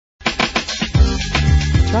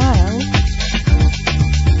trial.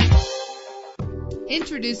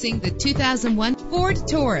 Introducing the 2001 Ford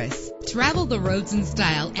Taurus. Travel the roads in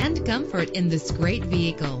style and comfort in this great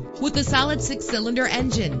vehicle. With a solid 6-cylinder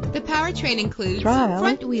engine, the powertrain includes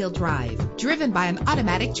front-wheel drive, driven by an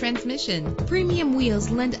automatic transmission. Premium wheels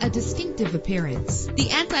lend a distinctive appearance. The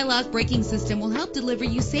anti-lock braking system will help deliver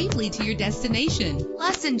you safely to your destination.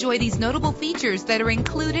 Plus, enjoy these notable features that are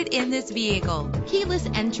included in this vehicle: keyless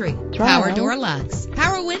entry, power door locks,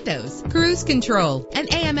 power windows, cruise control, an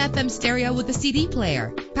AM/FM stereo with a CD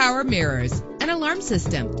player, power mirrors, an alarm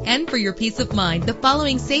system. And for your peace of mind, the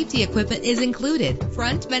following safety equipment is included: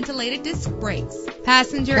 front ventilated disc brakes,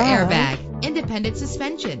 passenger airbag, independent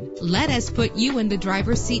suspension. Let us put you in the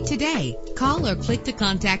driver's seat today. Call or click to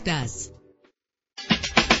contact us.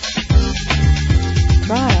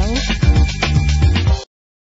 Trial.